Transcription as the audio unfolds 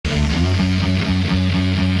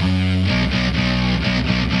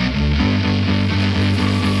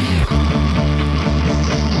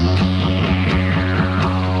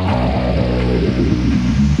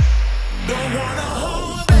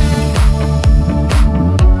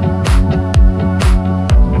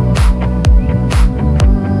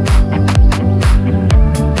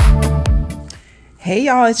Hey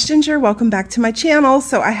y'all, it's Ginger. Welcome back to my channel.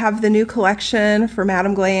 So I have the new collection for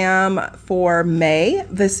Madam Glam for May.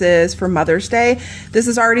 This is for Mother's Day. This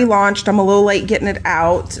is already launched. I'm a little late getting it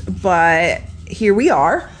out, but here we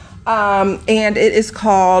are. And it is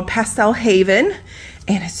called Pastel Haven.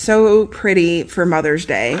 And it's so pretty for Mother's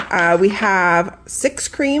Day. We have 6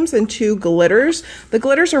 creams and 2 glitters. The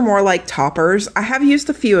glitters are more like toppers. I have used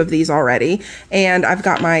a few of these already, and I've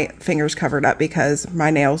got my fingers covered up because my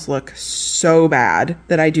nails look so bad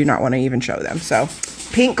that I do not want to even show them. So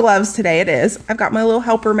pink gloves today it is. I've got my little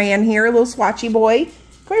helper man here, a little swatchy boy.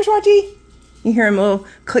 Come here, Swatchy. You hear him a little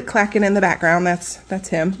click-clacking in the background. That's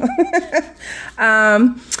him.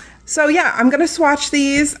 So yeah, I'm going to swatch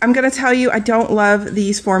these. I'm going to tell you, I don't love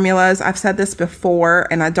these formulas. I've said this before,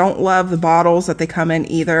 and I don't love the bottles that they come in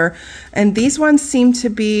either. And these ones seem to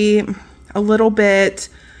be a little bit,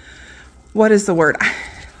 what is the word?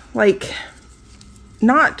 Like,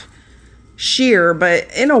 not sheer, but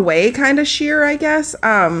in a way kind of sheer, I guess.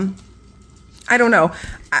 I don't know.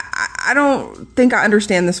 I don't think I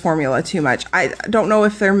understand this formula too much. I don't know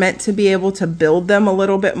if they're meant to be able to build them a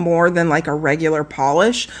little bit more than like a regular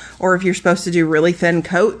polish, or if you're supposed to do really thin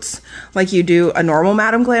coats like you do a normal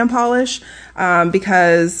Madam Glam polish,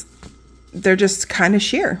 because they're just kind of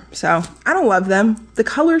sheer. So I don't love them. The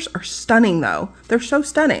colors are stunning though. They're so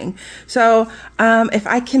stunning. So if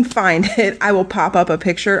I can find it, I will pop up a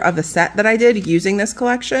picture of the set that I did using this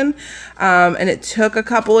collection. And it took a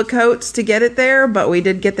couple of coats to get it there, but we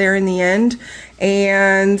did get there in the end.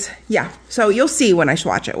 And yeah, so you'll see when I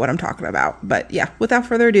swatch it what I'm talking about. But yeah, without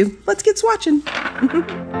further ado, let's get swatching.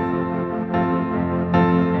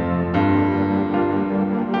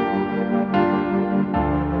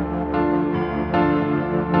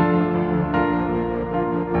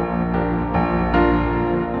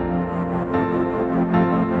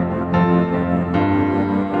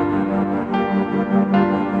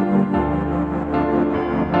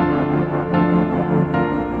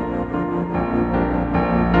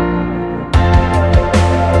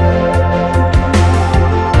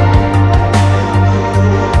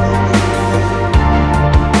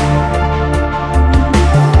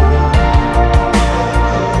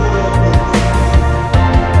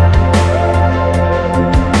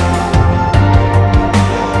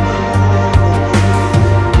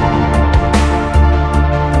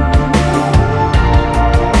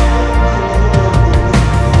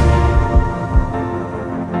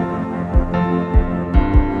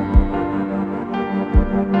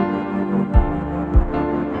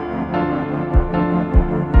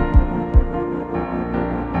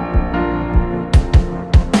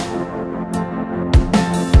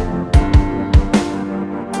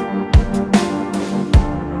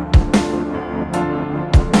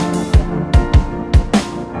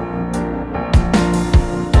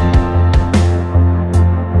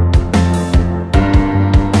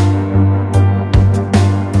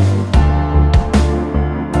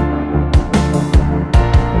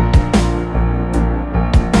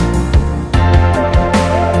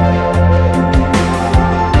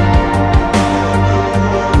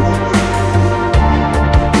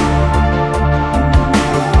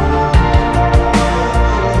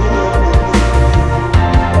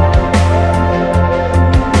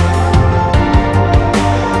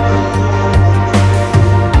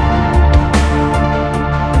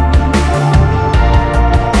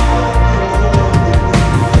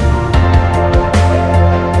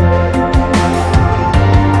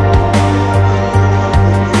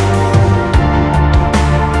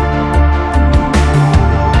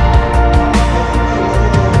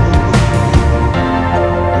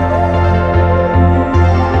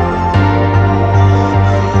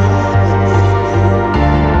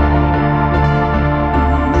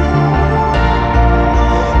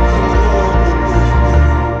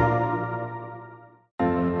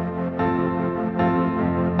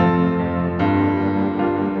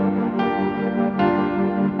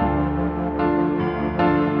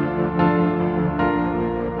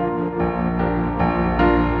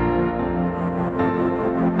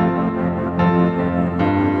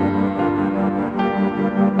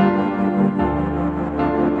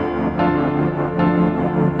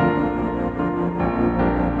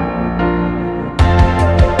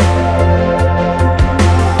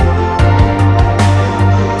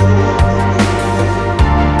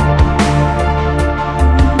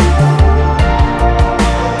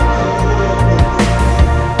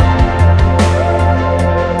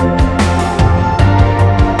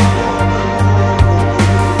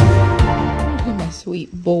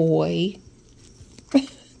 Boy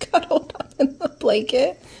cuddled up in the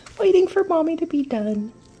blanket waiting for mommy to be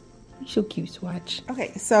done. So cute, Swatch.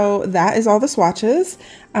 Okay, so that is all the swatches.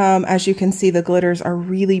 As you can see, the glitters are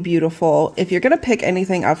really beautiful. If you're gonna pick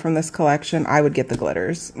anything up from this collection, I would get the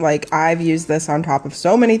glitters. Like, I've used this on top of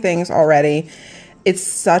so many things already. It's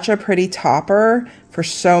such a pretty topper for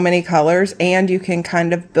so many colors, and you can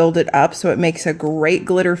kind of build it up so it makes a great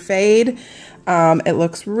glitter fade. It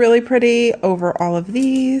looks really pretty over all of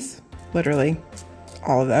these, literally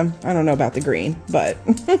all of them. I don't know about the green, but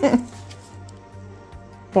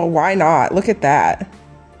but why not? Look at that.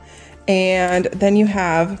 And then you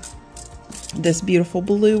have this beautiful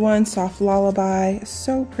blue one, Soft Lullaby,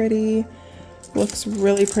 so pretty. Looks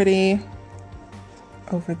really pretty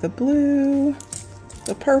over the blue,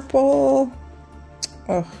 the purple.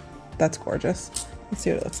 Oh, that's gorgeous. Let's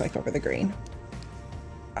see what it looks like over the green.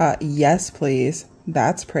 Yes, please.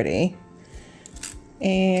 That's pretty.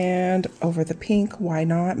 And over the pink, why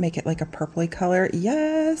not? Make it like a purpley color.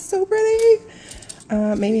 Yes, so pretty.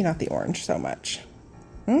 Maybe not the orange so much.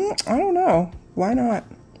 I don't know. Why not?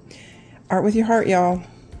 Art with your heart, y'all.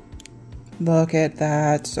 Look at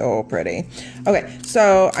that. So pretty. Okay,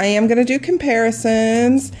 so I am going to do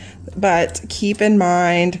comparisons, but keep in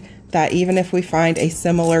mind that even if we find a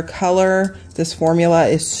similar color, this formula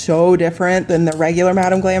is so different than the regular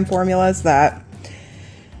Madam Glam formulas that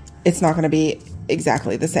it's not going to be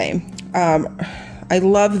exactly the same. I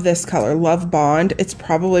love this color, Love Bond. It's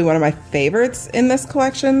probably one of my favorites in this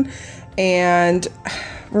collection, and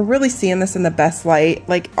we're really seeing this in the best light,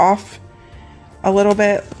 like off a little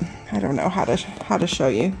bit. I don't know how to show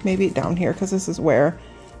you. Maybe down here, because this is where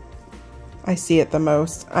I see it the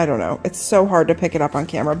most. I don't know. It's so hard to pick it up on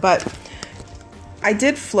camera, but I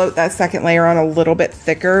did float that second layer on a little bit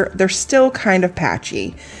thicker. They're still kind of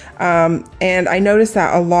patchy. And I noticed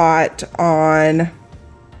that a lot on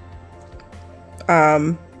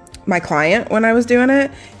my client when I was doing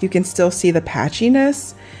it. You can still see the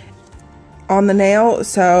patchiness on the nail.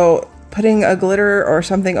 So putting a glitter or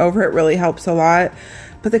something over it really helps a lot.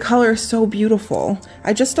 But the color is so beautiful.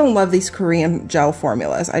 I just don't love these Korean gel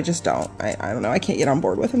formulas. I just don't. I don't know. I can't get on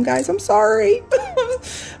board with them, guys. I'm sorry.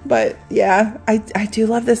 But yeah, I do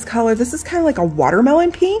love this color. This is kind of like a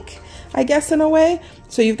watermelon pink, I guess, in a way.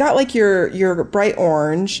 So you've got like your bright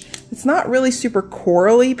orange. It's not really super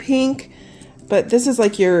corally pink, but this is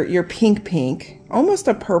like your pink, almost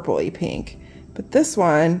a purpley pink. But this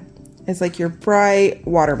one is like your bright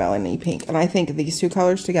watermelon-y pink. And I think these two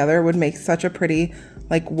colors together would make such a pretty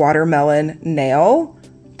like watermelon nail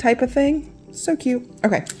type of thing. So cute.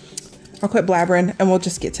 Okay, I'll quit blabbering and we'll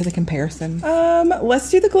just get to the comparison. Let's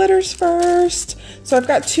do the glitters first. So I've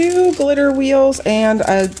got two glitter wheels and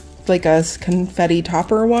a confetti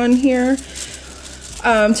topper one here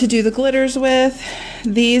to do the glitters with.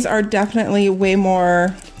 These are definitely way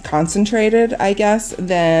more concentrated, I guess,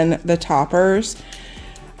 than the toppers.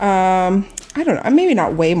 I don't know, maybe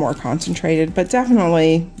not way more concentrated, but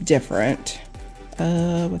definitely different.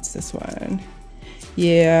 What's this one?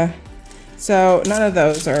 Yeah, so none of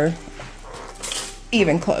those are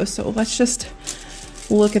even close. So let's just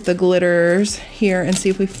look at the glitters here and see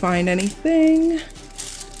if we find anything. I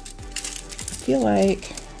feel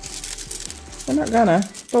like we're not gonna,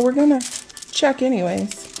 but we're gonna check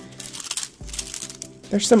anyways.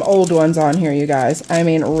 There's some old ones on here, you guys. I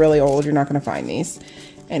mean, really old. You're not gonna find these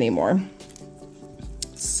anymore.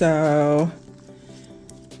 So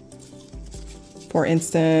for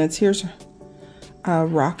instance, here's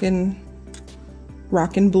Rockin'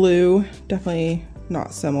 Blue, definitely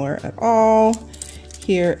not similar at all.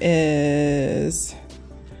 Here is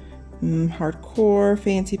Hardcore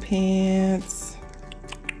Fancy Pants.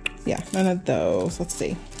 Yeah, none of those. Let's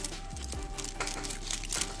see.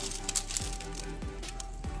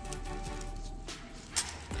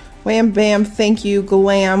 Wham Bam Thank You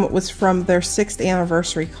Glam was from their 6th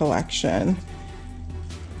anniversary collection.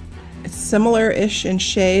 It's similar-ish in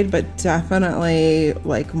shade, but definitely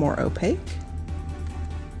like more opaque.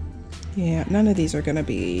 Yeah, none of these are gonna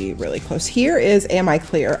be really close. Here is Am I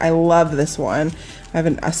Clear? I love this one. I have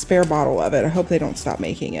a spare bottle of it. I hope they don't stop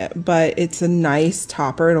making it, but it's a nice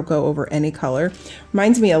topper. It'll go over any color.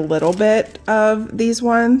 Reminds me a little bit of these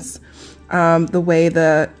ones. The way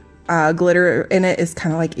the glitter in it is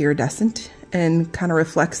kind of like iridescent and kind of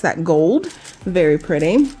reflects that gold. Very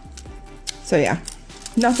pretty. So yeah,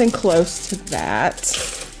 nothing close to that.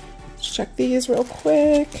 Let's check these real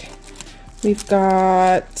quick. We've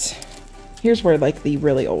got, here's where like the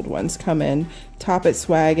really old ones come in. Top It,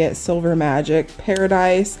 Swag It, Silver Magic,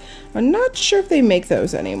 Paradise. I'm not sure if they make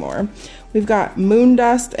those anymore. We've got Moon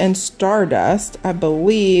Dust and Stardust. I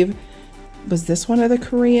believe, was this one of the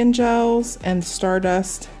Korean gels? And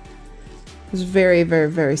Stardust was very, very,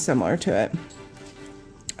 very similar to it.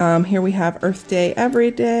 Here we have Earth Day Every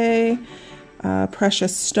Day,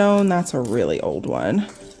 Precious Stone. That's a really old one.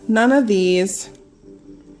 None of these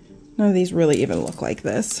really even look like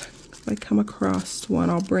this. If I come across one,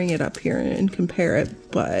 I'll bring it up here and compare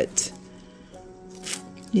it, but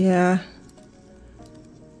yeah,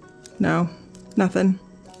 no, nothing.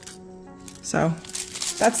 So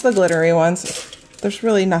that's the glittery ones. There's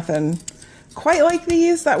really nothing quite like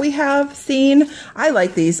these that we have seen. I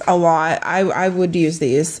like these a lot. I would use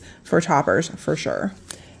these for toppers for sure.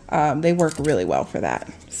 They work really well for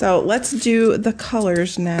that. So let's do the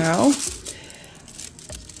colors now.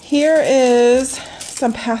 Here is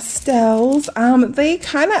some pastels. They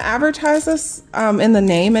kind of advertise this in the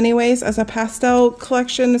name anyways as a pastel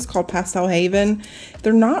collection. It's called Pastel Haven.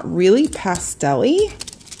 They're not really pastel-y.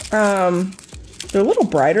 They're a little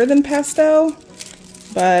brighter than pastel,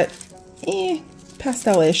 but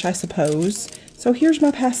pastel-ish, I suppose. So here's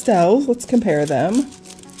my pastels. Let's compare them.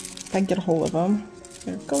 If I can get a hold of them.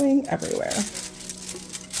 They're going everywhere.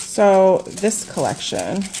 So this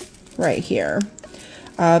collection right here.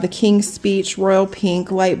 The King's Speech, Royal Pink,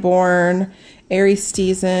 Lightborn, Aries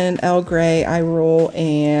Season, El Grey, I Rule,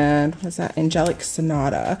 and what's that? Angelic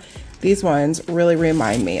Sonata. These ones really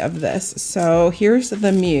remind me of this. So here's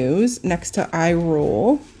the Muse next to I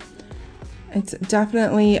Rule. It's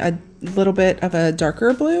definitely a little bit of a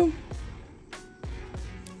darker blue.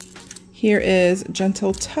 Here is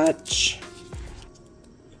Gentle Touch.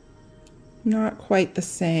 Not quite the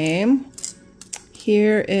same.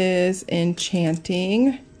 Here is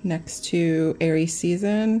Enchanting next to Aries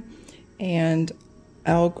Season and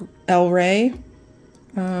El Rey.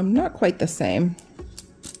 Not quite the same.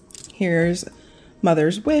 Here's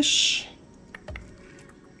Mother's Wish.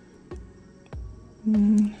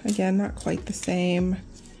 Again, not quite the same.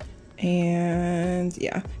 And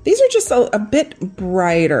yeah, these are just a bit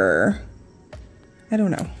brighter. I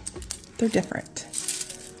don't know. They're different.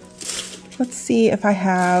 Let's see if I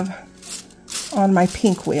have on my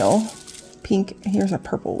pink wheel. Pink, here's a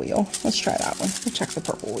purple wheel. Let's try that one. We'll check the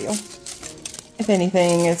purple wheel. If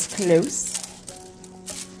anything is close.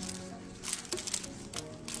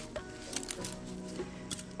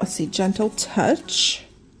 Let's see, Gentle Touch.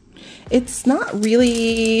 It's not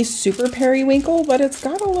really super periwinkle, but it's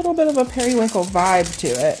got a little bit of a periwinkle vibe to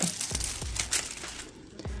it.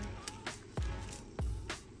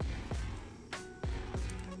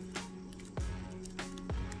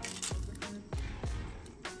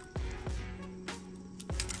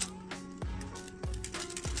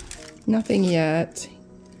 Nothing yet.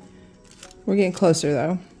 We're getting closer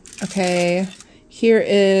though. Okay, here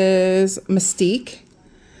is Mystique.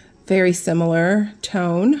 Very similar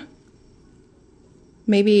tone.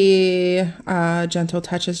 Maybe Gentle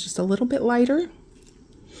Touch is just a little bit lighter.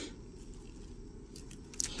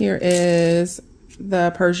 Here is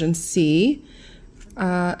the Persian Sea.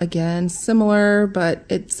 Again, similar, but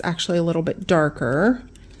it's actually a little bit darker.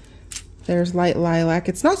 There's Light Lilac.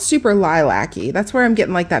 It's not super lilac-y. That's where I'm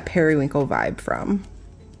getting like that periwinkle vibe from.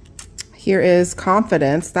 Here is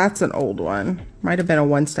Confidence. That's an old one. Might have been a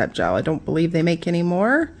one-step gel. I don't believe they make any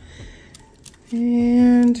more.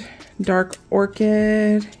 And Dark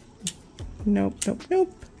Orchid. Nope, nope,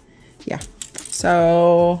 nope. Yeah.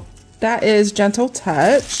 So that is Gentle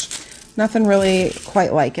Touch. Nothing really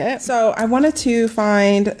quite like it. So I wanted to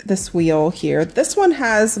find this wheel here. This one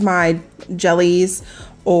has my jellies,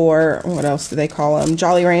 or what else do they call them?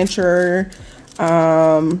 Jolly Rancher,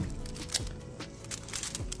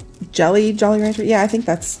 Jolly Rancher. Yeah, I think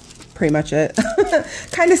that's pretty much it.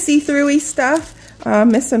 Kind of see-through-y stuff.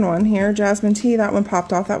 Missing one here, Jasmine Tea. That one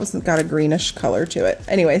popped off. That was got a greenish color to it.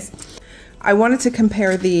 Anyways, I wanted to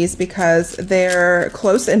compare these because they're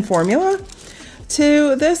close in formula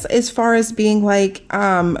to this, as far as being like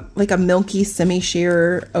a milky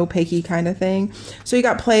semi-sheer opaque kind of thing. So you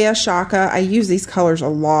got Playa, Shaka. I use these colors a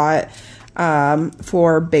lot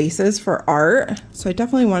for bases for art, so I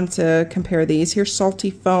definitely wanted to compare these. Here's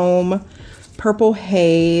Salty Foam, Purple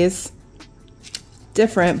Haze.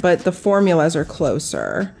 Different, but the formulas are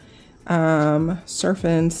closer. Surf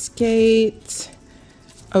and Skate,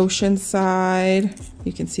 Oceanside.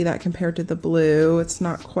 You can see that compared to the blue. It's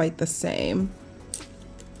not quite the same.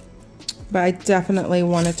 But I definitely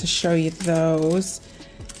wanted to show you those.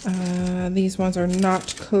 These ones are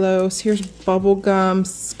not close. Here's Bubblegum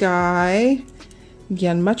Sky.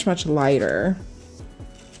 Again, much, much lighter.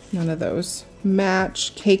 None of those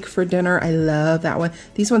match. Cake for Dinner. I love that one.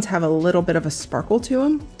 These ones have a little bit of a sparkle to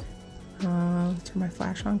them. Let's turn my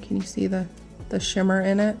flash on. Can you see the shimmer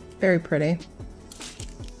in it? Very pretty.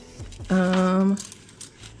 Nope,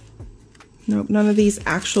 none of these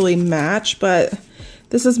actually match, but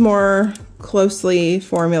This is more closely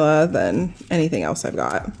formula than anything else I've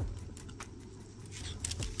got.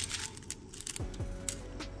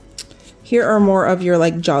 Here are more of your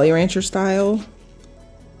like Jolly Rancher style.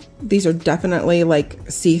 These are definitely like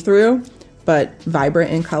see-through, but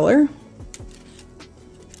vibrant in color.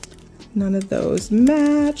 None of those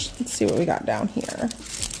match. Let's see what we got down here.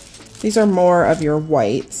 These are more of your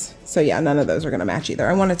whites. So yeah, none of those are gonna match either.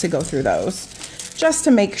 I wanted to go through those just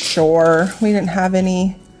to make sure we didn't have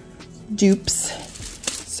any dupes.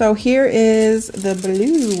 So here is the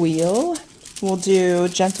blue wheel. We'll do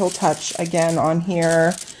Gentle Touch again on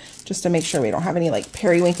here, just to make sure we don't have any like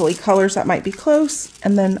periwinkly colors that might be close.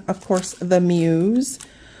 And then of course the Muse.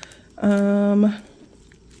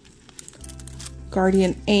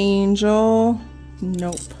 Guardian Angel,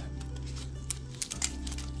 nope.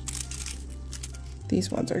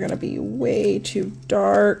 These ones are gonna be way too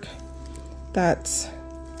dark. That's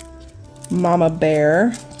Mama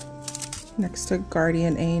Bear next to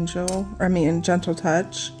Guardian Angel, or I mean Gentle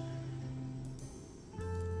Touch.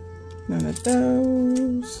 None of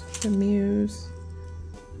those. The Muse.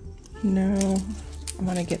 No. I'm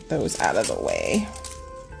gonna get those out of the way.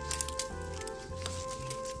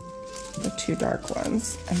 The two dark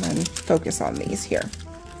ones, and then focus on these here.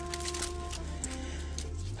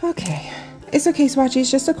 Okay. It's okay, Swatchy,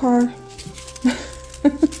 it's just a car.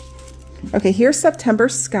 Okay, here's September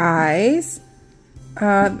Skies.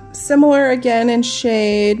 Similar again in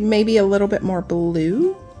shade, maybe a little bit more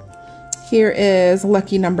blue. Here is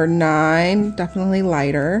Lucky Number 9, definitely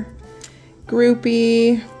lighter.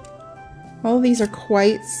 Groupie. All of these are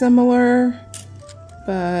quite similar,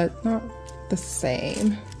 but not the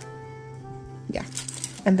same. Yeah.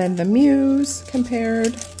 And then the Muse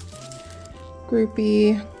compared.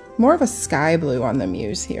 Groupie. More of a sky blue on the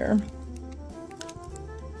Muse here.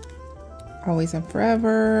 Always and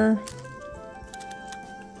Forever.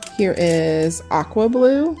 Here is Aqua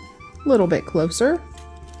Blue, a little bit closer.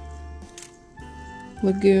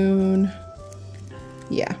 Lagoon.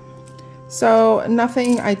 Yeah. So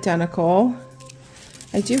nothing identical.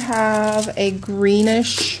 I do have a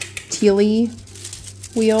greenish tealy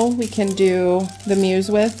wheel we can do the Muse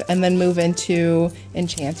with and then move into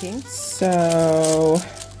Enchanting. So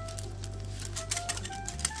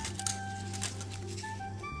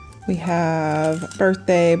we have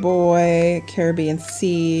Birthday Boy, Caribbean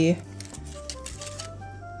Sea.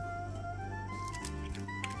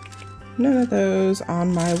 None of those.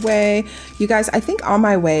 On My Way. You guys, I think On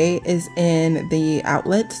My Way is in the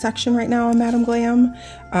outlet section right now on Madam Glam.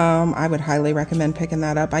 I would highly recommend picking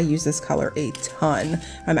that up. I use this color a ton.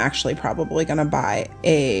 I'm actually probably gonna buy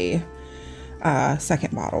a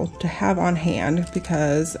second bottle to have on hand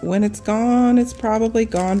because when it's gone, it's probably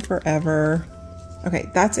gone forever.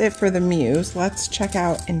 Okay, that's it for the Muse. Let's check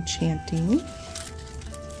out Enchanting.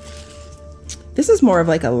 This is more of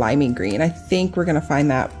like a limey green. I think we're gonna find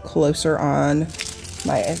that closer on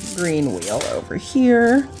my green wheel over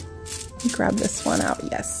here. Grab this one out,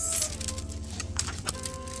 yes.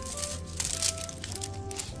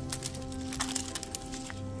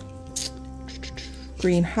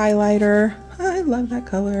 Green highlighter. I love that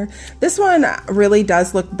color. This one really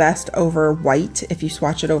does look best over white. If you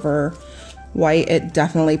swatch it over white, it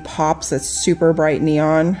definitely pops. It's super bright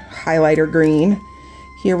neon highlighter green.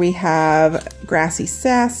 Here we have Grassy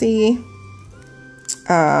Sassy,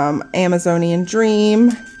 Amazonian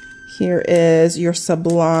Dream. Here is your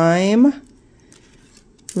Sublime,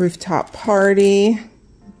 Rooftop Party,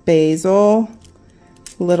 Basil,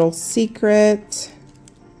 Little Secret,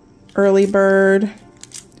 Early Bird,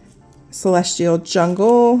 Celestial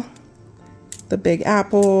Jungle, The Big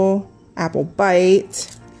Apple, Apple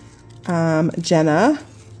Bite, Jenna,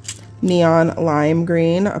 Neon Lime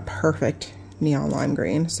Green, a perfect neon lime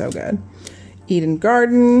green, so good. Eden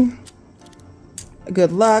Garden,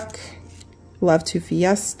 Good Luck, Love to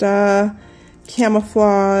Fiesta,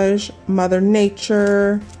 Camouflage, Mother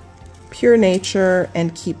Nature, Pure Nature,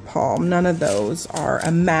 and Keep Calm. None of those are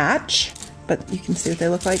a match, but you can see what they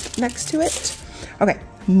look like next to it. Okay,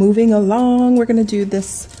 moving along, we're gonna do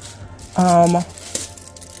this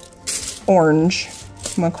orange.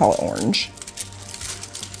 I'm gonna call it orange.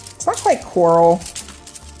 It's not quite coral.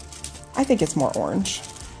 I think it's more orange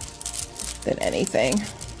than anything.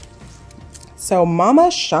 So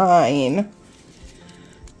Mama Shine.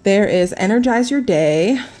 There is Energize Your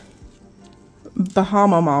Day.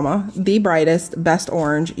 Bahama Mama, the brightest, best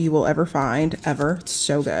orange you will ever find, ever. It's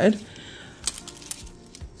so good.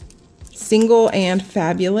 Single and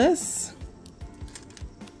Fabulous.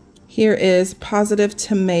 Here is Positive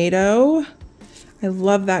Tomato. I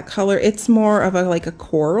love that color. It's more of a like a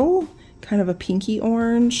coral, kind of a pinky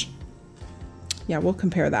orange. Yeah, we'll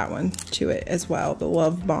compare that one to it as well, the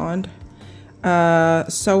Love Bond.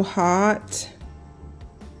 So Hot.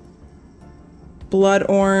 Blood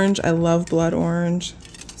Orange, I love Blood Orange.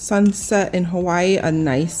 Sunset in Hawaii, a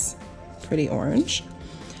nice, pretty orange.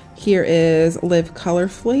 Here is Live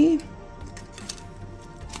Colorfully.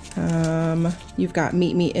 You've got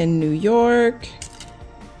Meet Me in New York.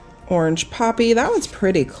 Orange Poppy, that one's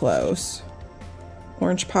pretty close.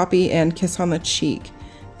 Orange Poppy and Kiss on the Cheek.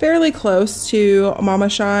 Fairly close to Mama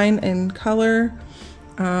Shine in color.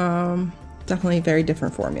 Definitely very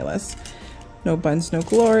different formulas. No Buns, No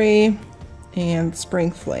Glory. And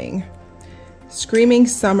Spring Fling. Screaming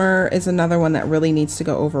Summer is another one that really needs to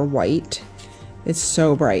go over white. It's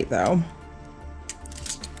so bright though.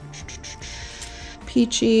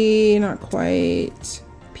 Peachy, not quite.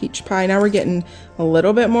 Peach Pie. Now we're getting a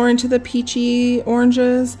little bit more into the peachy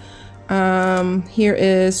oranges. Here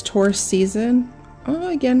is Tourist Season. Oh,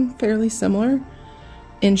 again, fairly similar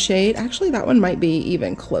in shade. Actually, that one might be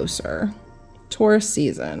even closer. Tourist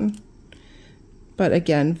Season. But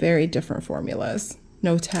again, very different formulas.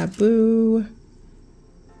 No Taboo.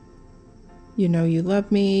 You Know You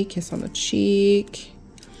Love Me. Kiss on the Cheek.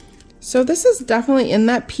 So this is definitely in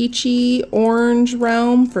that peachy orange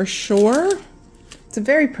realm for sure. It's a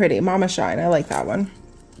very pretty Mama Shine. I like that one.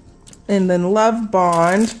 And then Love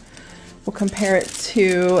Bond. We'll compare it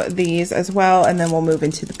to these as well, and then we'll move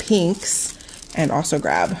into the pinks and also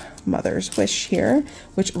grab Mother's Wish here,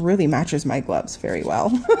 which really matches my gloves very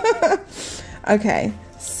well. Okay,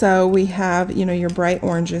 so we have, you know, your bright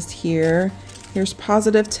oranges here. Here's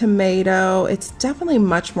Positive Tomato. It's definitely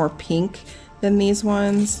much more pink than these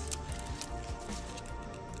ones.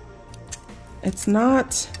 It's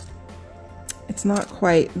not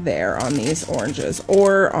quite there on these oranges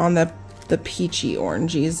or on the peachy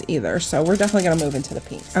oranges either. So we're definitely gonna move into the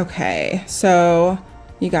pink. Okay, so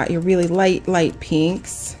you got your really light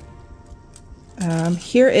pinks.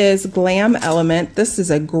 Here is Glam Element. This is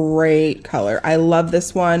a great color. I love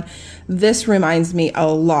this one. This reminds me a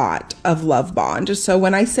lot of Love Bond. So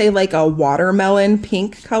when I say like a watermelon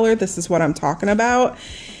pink color, this is what I'm talking about.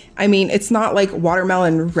 I mean, it's not like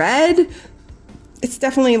watermelon red. It's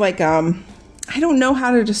definitely like, I don't know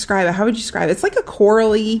how to describe it. How would you describe it? It's like a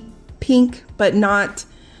corally pink, but not,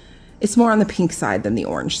 it's more on the pink side than the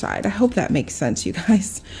orange side. I hope that makes sense, you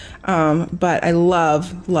guys. But I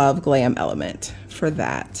love Glam Element for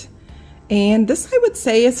that. And this I would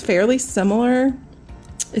say is fairly similar.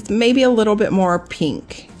 It's maybe a little bit more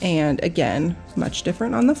pink. And again, much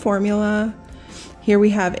different on the formula. Here we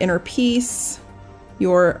have Inner Peace,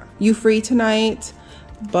 You Free Tonight,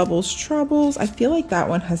 Bubbles Troubles. I feel like that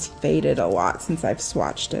one has faded a lot since I've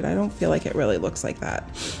swatched it. I don't feel like it really looks like that.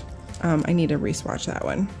 I need to re-swatch that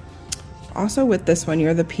one. Also with this one,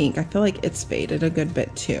 You're the Pink. I feel like it's faded a good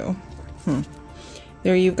bit too.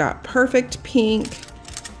 There you've got Perfect Pink.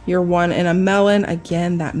 You're One in a Melon.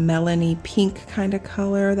 Again, that melony pink kind of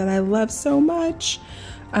color that I love so much.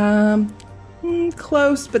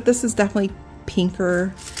 Close, but this is definitely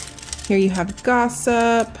pinker. Here you have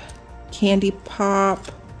Gossip, Candy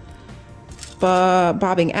Pop,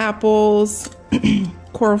 Bobbing Apples,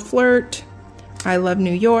 Coral Flirt, I Love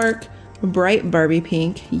New York, Bright Barbie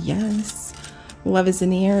Pink, yes. Love is in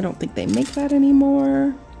the Air, I don't think they make that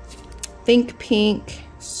anymore. Think Pink,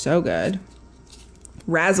 so good.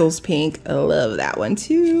 Razzles Pink, I love that one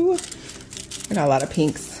too. I got a lot of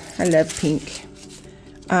pinks, I love pink.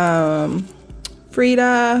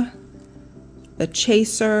 Frida, The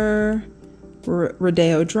Chaser,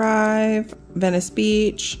 Rodeo Drive, Venice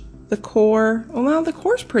Beach, The Core. Oh, well, The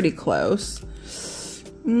Core's pretty close.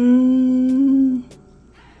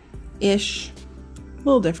 Ish. A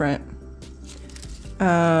little different.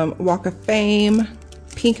 Walk of Fame,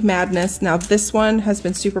 Pink Madness. Now, this one has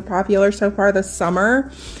been super popular so far this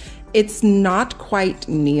summer. It's not quite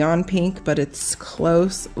neon pink, but it's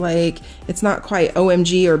close. Like, it's not quite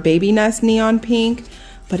OMG or Baby Nest neon pink,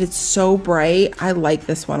 but it's so bright. I like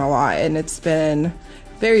this one a lot, and it's been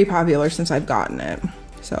very popular since I've gotten it.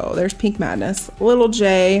 So there's Pink Madness. Little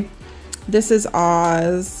J, This Is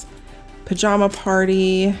Oz, Pajama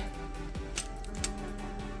Party,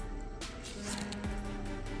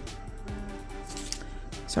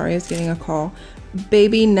 sorry, I was getting a call.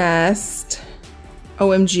 Baby Nest,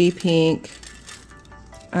 OMG Pink.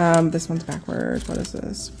 This one's backwards. What is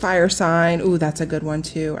this? Fire Sign. Ooh, that's a good one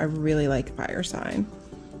too. I really like Fire Sign.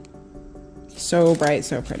 So bright,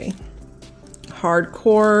 so pretty.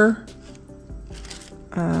 Hardcore.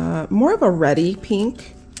 More of a reddy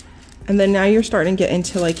pink. And then now you're starting to get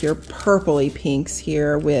into like your purpley pinks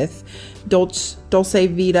here with Dulce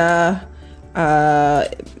Vita,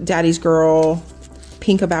 Daddy's Girl,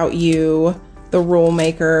 Pink About You, the Rule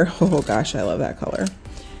Maker. Oh gosh, I love that color.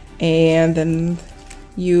 And then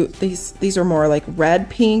these are more like red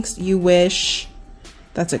pinks. You Wish,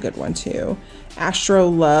 that's a good one too. Astro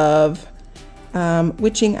Love,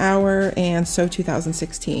 Witching Hour, and So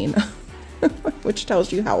 2016. Which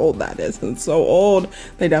tells you how old that is. It's so old.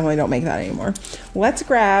 They definitely don't make that anymore. Let's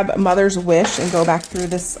grab Mother's Wish and go back through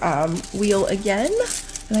this wheel again.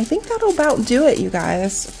 And I think that'll about do it, you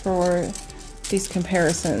guys, for these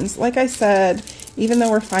comparisons. Like I said, even though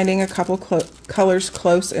we're finding a couple colors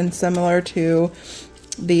close and similar to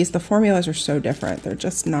these, the formulas are so different. They're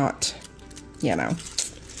just not, you know,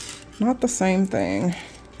 not the same thing.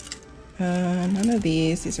 None of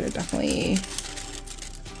these are definitely,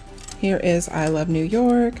 here is I Love New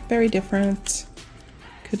York, very different.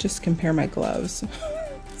 Could just compare my gloves.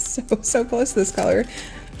 so close to this color.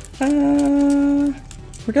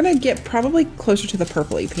 We're gonna get probably closer to the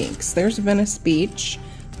purpley pinks. There's Venice Beach,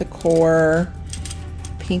 the Core,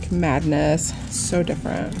 Pink Madness, so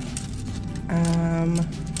different.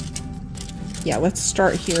 Yeah, let's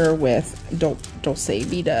start here with Dulce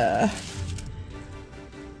Vita,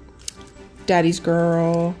 Daddy's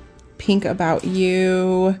Girl, Pink About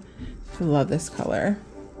You. I love this color.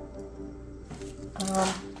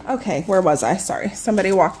 Okay, where was I? Sorry,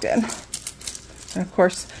 somebody walked in. And of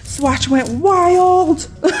course, Swatch went wild.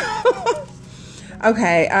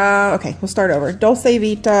 Okay, okay, we'll start over. Dulce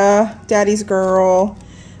Vita, Daddy's Girl,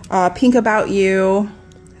 Pink About You.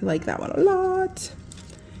 I like that one a lot.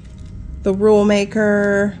 The Rule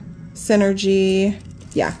Maker, Synergy.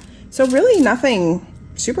 Yeah, so really nothing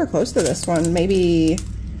super close to this one. Maybe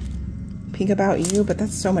Pink About You, but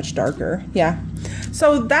that's so much darker. Yeah.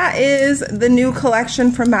 So that is the new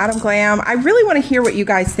collection from Madam Glam. I really want to hear what you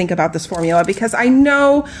guys think about this formula because I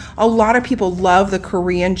know a lot of people love the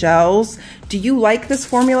Korean gels. Do you like this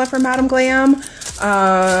formula from Madam Glam?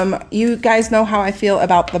 You guys know how I feel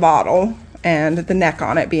about the bottle and the neck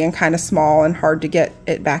on it being kind of small and hard to get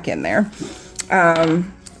it back in there.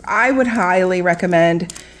 I would highly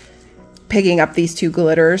recommend picking up these two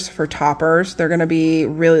glitters for toppers. They're gonna be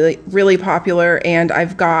really popular, and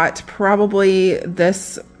I've got probably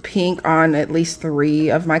this pink on at least 3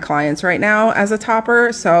 of my clients right now as a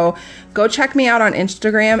topper. So go check me out on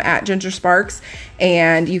Instagram at Ginger Sparks,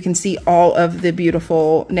 and you can see all of the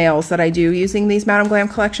beautiful nails that I do using these Madam Glam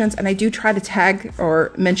collections. And I do try to tag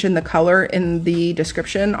or mention the color in the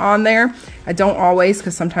description on there. I don't always,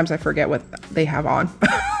 because sometimes I forget what they have on.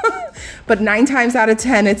 But 9 times out of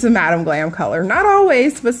 10, it's a Madam Glam color. Not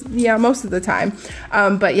always, but yeah, most of the time.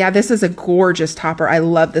 But yeah, this is a gorgeous topper. I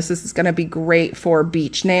love this. This is gonna be great for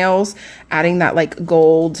beach nails. Adding that like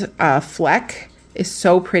gold fleck is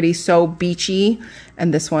so pretty, so beachy.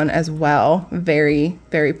 And this one as well, very,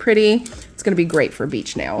 very pretty. It's gonna be great for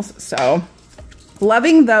beach nails. So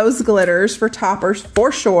loving those glitters for toppers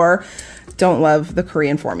for sure. Don't love the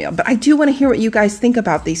Korean formula, but I do want to hear what you guys think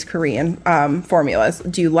about these Korean formulas.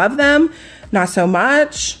 Do you love them? Not so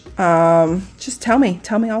much? Just tell me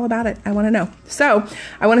all about it. I want to know. So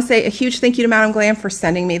I want to say a huge thank you to Madam Glam for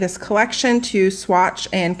sending me this collection to swatch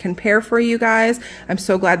and compare for you guys. I'm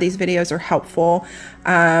so glad these videos are helpful.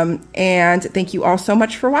 And thank you all so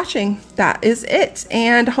much for watching. That is it.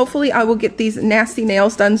 And hopefully I will get these nasty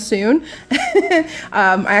nails done soon.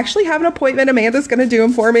 I actually have an appointment. Amanda's going to do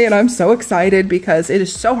them for me, and I'm so excited because it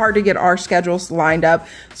is so hard to get our schedules lined up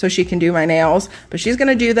so she can do my nails. But she's going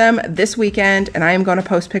to do them this weekend, and I am going to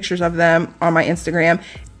post pictures of them on my Instagram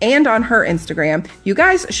and on her Instagram. You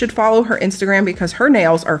guys should follow her Instagram because her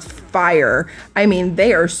nails are fire. I mean,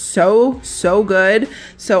 they are so good.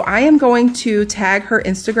 So I am going to tag her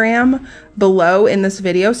Instagram below in this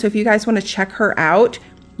video. So if you guys want to check her out,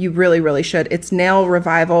 you really should. It's Nail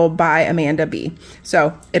Revival by Amanda B.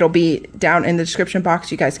 So it'll be down in the description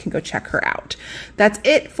box. You guys can go check her out. That's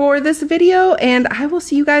it for this video, and I will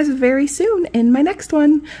see you guys very soon in my next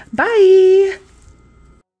one. Bye.